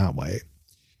life in that way.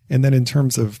 And then in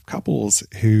terms of couples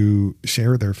who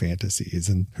share their fantasies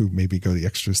and who maybe go the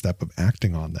extra step of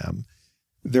acting on them,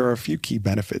 there are a few key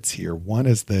benefits here. One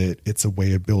is that it's a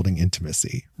way of building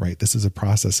intimacy, right? This is a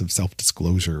process of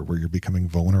self-disclosure where you're becoming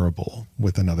vulnerable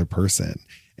with another person.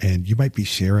 And you might be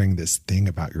sharing this thing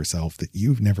about yourself that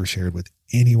you've never shared with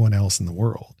anyone else in the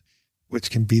world, which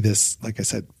can be this, like I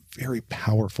said, very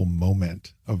powerful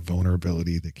moment of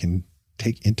vulnerability that can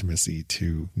take intimacy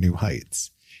to new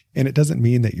heights. And it doesn't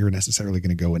mean that you're necessarily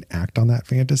going to go and act on that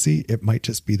fantasy. It might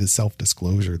just be the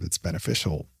self-disclosure that's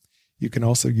beneficial. You can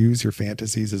also use your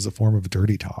fantasies as a form of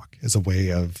dirty talk, as a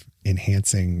way of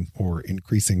enhancing or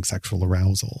increasing sexual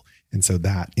arousal. And so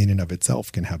that in and of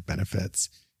itself can have benefits.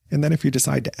 And then if you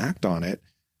decide to act on it,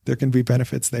 there can be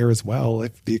benefits there as well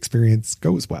if the experience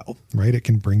goes well, right? It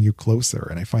can bring you closer.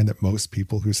 And I find that most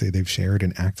people who say they've shared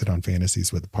and acted on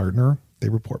fantasies with a partner, they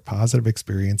report positive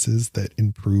experiences that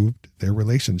improved their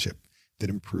relationship,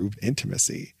 that improved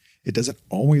intimacy. It doesn't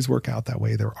always work out that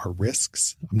way. There are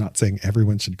risks. I'm not saying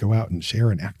everyone should go out and share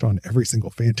and act on every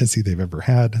single fantasy they've ever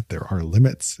had. There are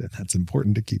limits, and that's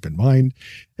important to keep in mind.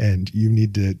 And you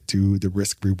need to do the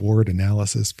risk-reward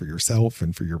analysis for yourself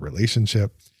and for your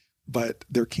relationship. But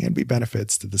there can be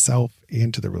benefits to the self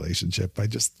and to the relationship by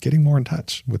just getting more in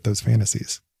touch with those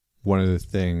fantasies. One of the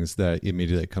things that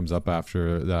immediately comes up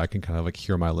after that, I can kind of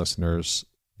hear my listeners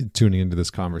tuning into this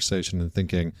conversation and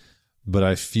thinking, but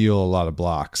I feel a lot of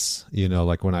blocks,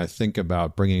 like when I think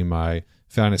about bringing my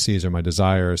fantasies or my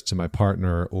desires to my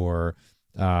partner, or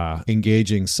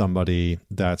engaging somebody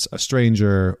that's a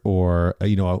stranger, or,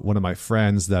 one of my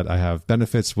friends that I have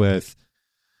benefits with.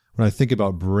 When I think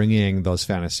about bringing those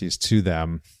fantasies to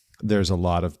them, there's a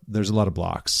lot of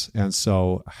blocks. And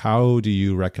so how do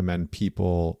you recommend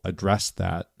people address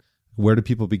that? Where do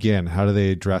people begin? How do they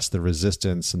address the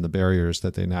resistance and the barriers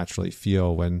that they naturally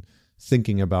feel when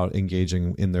thinking about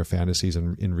engaging in their fantasies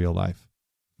in real life?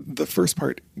 The first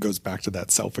part goes back to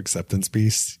that self-acceptance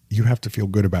piece. You have to feel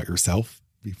good about yourself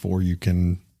before you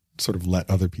can sort of let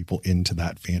other people into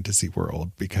that fantasy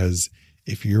world. Because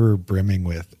if you're brimming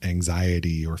with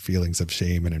anxiety or feelings of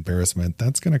shame and embarrassment,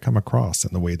 that's going to come across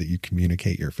in the way that you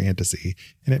communicate your fantasy.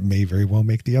 And it may very well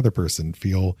make the other person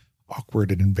feel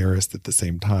awkward and embarrassed at the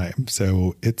same time.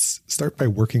 So start by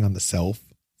working on the self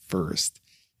first.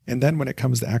 And then when it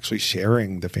comes to actually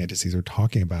sharing the fantasies or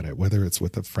talking about it, whether it's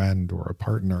with a friend or a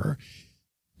partner,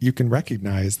 you can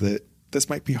recognize that this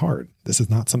might be hard. This is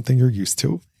not something you're used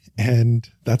to, and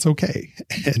that's okay.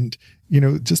 And,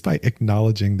 just by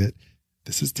acknowledging that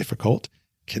this is difficult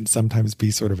can sometimes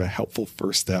be sort of a helpful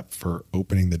first step for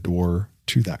opening the door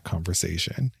to that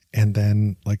conversation. And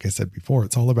then, like I said before,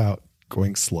 it's all about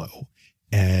going slow.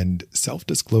 And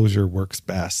self-disclosure works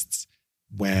best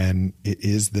when it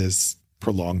is this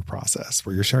prolonged process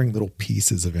where you're sharing little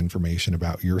pieces of information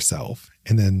about yourself,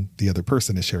 and then the other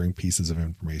person is sharing pieces of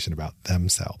information about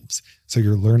themselves. So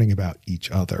you're learning about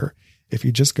each other. If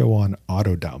you just go on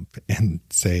auto dump and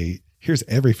say, here's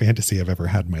every fantasy I've ever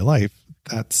had in my life,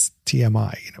 that's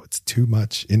TMI. It's too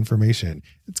much information.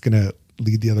 It's going to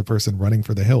lead the other person running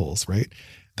for the hills, right?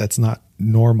 That's not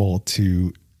normal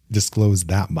to disclose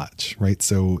that much, right?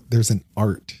 So there's an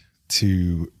art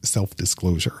to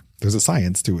self-disclosure. There's a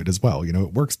science to it as well.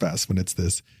 It works best when it's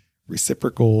this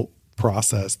reciprocal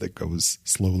process that goes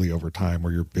slowly over time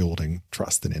where you're building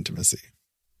trust and intimacy.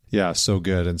 Yeah, so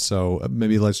good. And so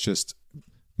maybe let's just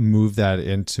move that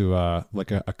into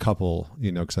like a couple,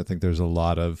 because I think there's a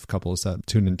lot of couples that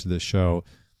tune into this show.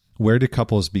 Where do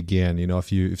couples begin?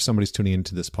 If somebody's tuning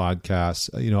into this podcast,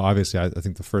 obviously I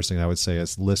think the first thing I would say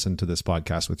is listen to this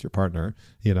podcast with your partner.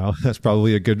 That's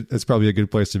probably a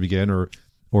good place to begin, or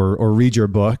read your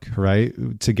book,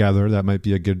 right? Together, that might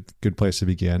be a good place to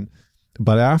begin.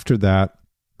 But after that,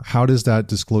 how does that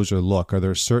disclosure look? Are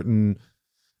there certain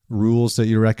rules that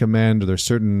you recommend? Are there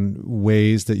certain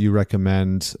ways that you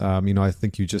recommend? I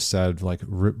think you just said like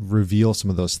reveal some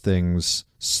of those things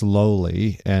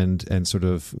slowly and sort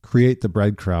of create the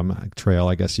breadcrumb trail,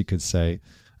 I guess you could say.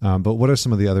 But what are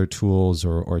some of the other tools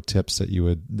or tips that you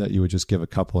would just give a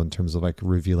couple in terms of like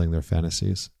revealing their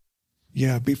fantasies?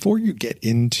 Yeah, before you get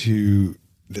into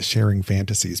the sharing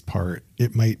fantasies part,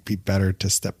 it might be better to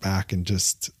step back and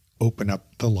just open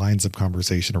up the lines of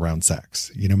conversation around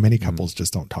sex. Many couples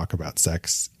just don't talk about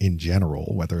sex in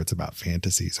general, whether it's about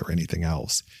fantasies or anything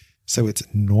else. So it's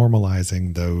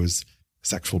normalizing those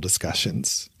sexual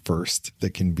discussions first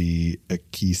that can be a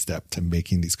key step to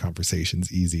making these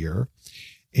conversations easier.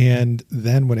 And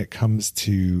then when it comes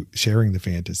to sharing the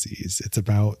fantasies, it's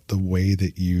about the way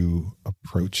that you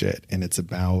approach it. And it's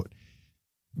about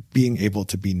being able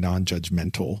to be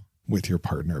non-judgmental with your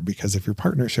partner, because if your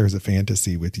partner shares a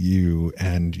fantasy with you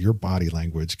and your body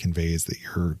language conveys that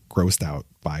you're grossed out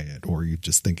by it, or you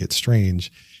just think it's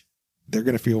strange, they're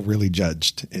going to feel really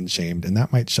judged and shamed. And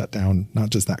that might shut down not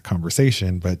just that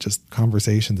conversation, but just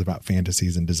conversations about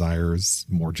fantasies and desires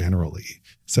more generally.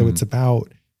 So it's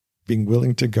about being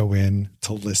willing to go in,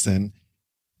 to listen.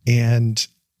 And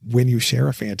when you share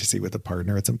a fantasy with a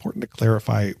partner, it's important to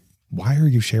clarify, why are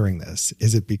you sharing this?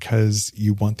 Is it because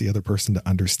you want the other person to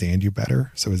understand you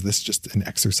better? So is this just an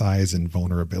exercise in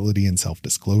vulnerability and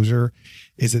self-disclosure?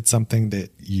 Is it something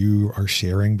that you are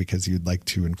sharing because you'd like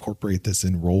to incorporate this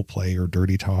in role play or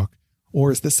dirty talk?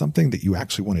 Or is this something that you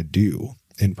actually want to do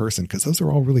in person? Because those are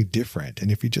all really different.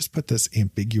 And if you just put this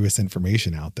ambiguous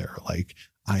information out there, like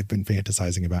I've been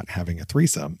fantasizing about having a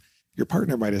threesome, your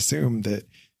partner might assume that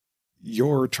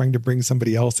you're trying to bring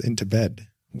somebody else into bed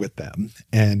with them.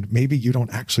 And maybe you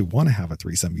don't actually want to have a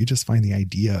threesome. You just find the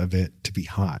idea of it to be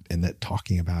hot and that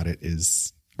talking about it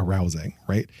is arousing,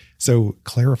 right? So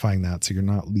clarifying that so you're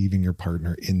not leaving your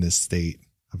partner in this state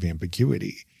of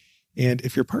ambiguity. And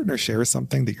if your partner shares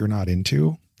something that you're not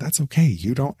into, that's okay.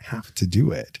 You don't have to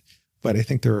do it. But I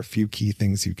think there are a few key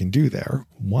things you can do there.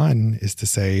 One is to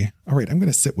say, all right, I'm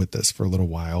going to sit with this for a little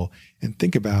while and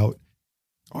think about,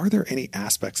 are there any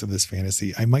aspects of this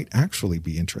fantasy I might actually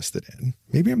be interested in?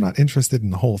 Maybe I'm not interested in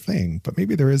the whole thing, but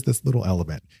maybe there is this little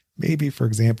element. Maybe, for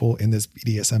example, in this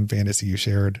BDSM fantasy you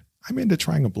shared, I'm into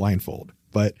trying a blindfold,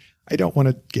 but I don't want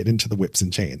to get into the whips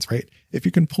and chains, right? If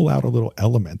you can pull out a little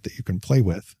element that you can play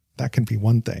with, that can be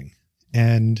one thing.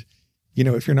 And,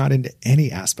 if you're not into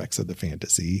any aspects of the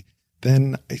fantasy,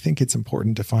 then I think it's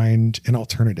important to find an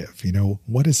alternative.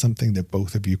 What is something that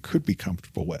both of you could be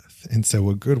comfortable with? And so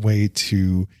a good way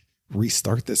to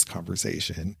restart this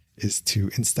conversation is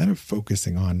to, instead of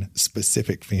focusing on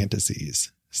specific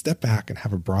fantasies, step back and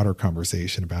have a broader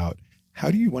conversation about,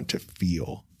 how do you want to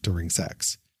feel during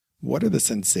sex? What are the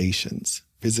sensations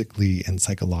physically and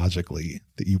psychologically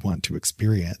that you want to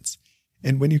experience?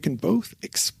 And when you can both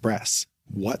express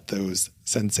what those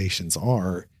sensations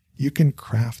are, you can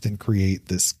craft and create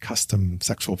this custom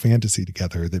sexual fantasy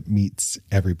together that meets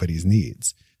everybody's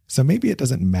needs. So maybe it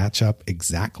doesn't match up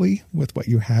exactly with what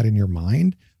you had in your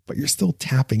mind, but you're still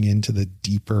tapping into the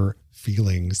deeper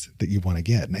feelings that you want to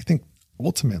get. And I think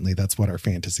ultimately that's what our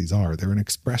fantasies are. They're an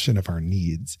expression of our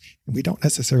needs. And we don't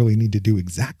necessarily need to do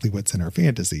exactly what's in our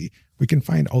fantasy. We can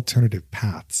find alternative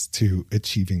paths to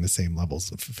achieving the same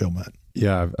levels of fulfillment.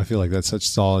 Yeah, I feel like that's such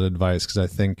solid advice, because I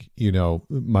think,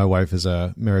 my wife is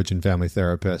a marriage and family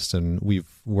therapist, and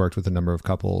we've worked with a number of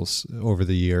couples over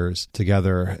the years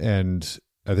together. And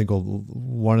I think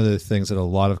one of the things that a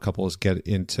lot of couples get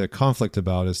into conflict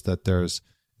about is that there's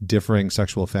differing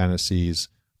sexual fantasies,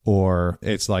 or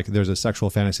it's like there's a sexual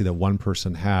fantasy that one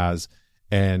person has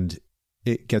and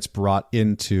it gets brought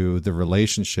into the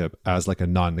relationship as like a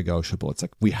non-negotiable. It's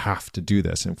like, we have to do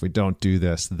this. And if we don't do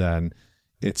this, then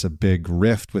it's a big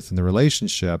rift within the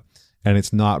relationship. and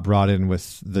it's not brought in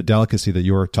with the delicacy that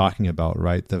you're talking about,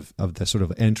 right? Of the sort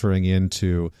of entering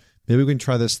into, maybe we can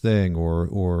try this thing,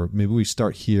 or maybe we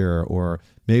start here, or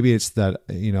maybe it's that,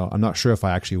 I'm not sure if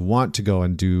I actually want to go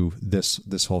and do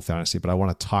this whole fantasy, but I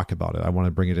want to talk about it. I want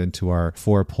to bring it into our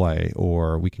foreplay,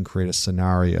 or we can create a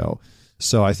scenario.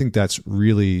 So I think that's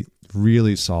really,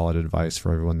 really solid advice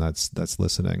for everyone that's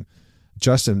listening.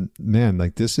 Justin, man,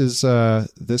 like this is a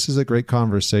great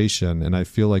conversation, and I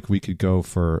feel like we could go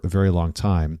for a very long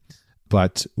time,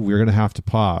 but we're going to have to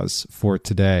pause for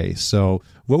today. So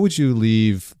what would you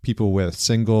leave people with?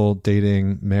 Single,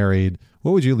 dating, married?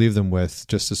 What would you leave them with,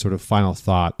 just a sort of final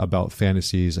thought about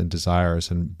fantasies and desires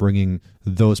and bringing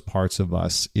those parts of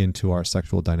us into our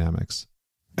sexual dynamics?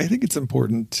 I think it's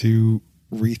important to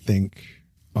rethink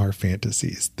our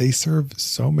fantasies. They serve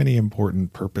so many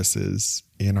important purposes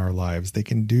in our lives. They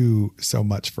can do so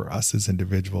much for us as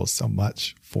individuals, so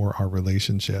much for our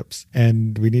relationships.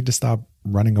 And we need to stop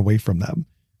running away from them,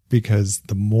 because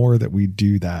the more that we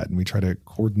do that and we try to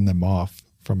cordon them off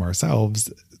from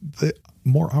ourselves, the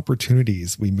more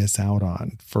opportunities we miss out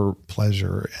on for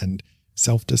pleasure and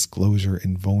self-disclosure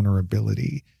and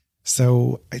vulnerability.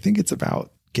 So I think it's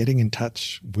about getting in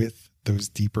touch with those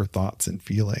deeper thoughts and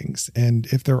feelings. And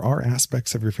if there are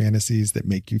aspects of your fantasies that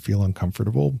make you feel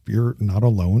uncomfortable, you're not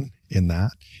alone in that.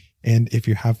 And if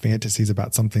you have fantasies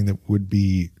about something that would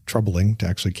be troubling to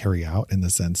actually carry out, in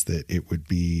the sense that it would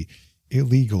be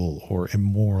illegal or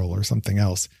immoral or something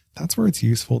else, that's where it's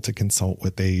useful to consult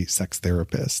with a sex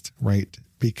therapist, right?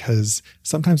 Because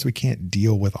sometimes we can't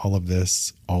deal with all of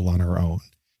this all on our own.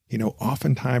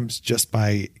 Oftentimes just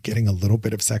by getting a little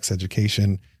bit of sex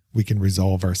education, we can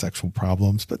resolve our sexual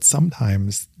problems, but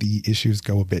sometimes the issues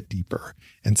go a bit deeper.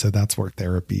 And so that's where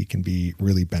therapy can be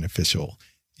really beneficial.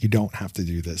 You don't have to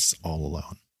do this all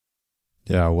alone.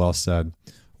 Yeah, well said.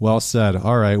 Well said.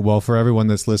 All right. Well, for everyone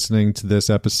that's listening to this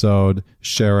episode,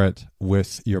 share it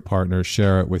with your partner,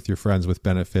 share it with your friends with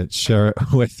benefits, share it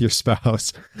with your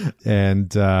spouse, and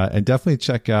definitely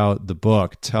check out the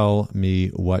book, Tell Me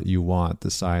What You Want,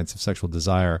 The Science of Sexual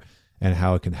Desire, and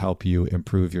how it can help you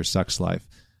improve your sex life.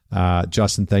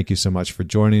 Justin, thank you so much for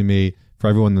joining me. For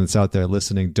everyone that's out there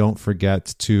listening, don't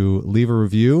forget to leave a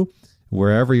review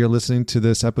wherever you're listening to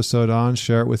this episode on.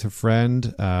 Share it with a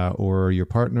friend or your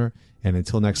partner. And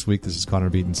until next week, this is Connor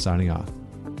Beaton signing off.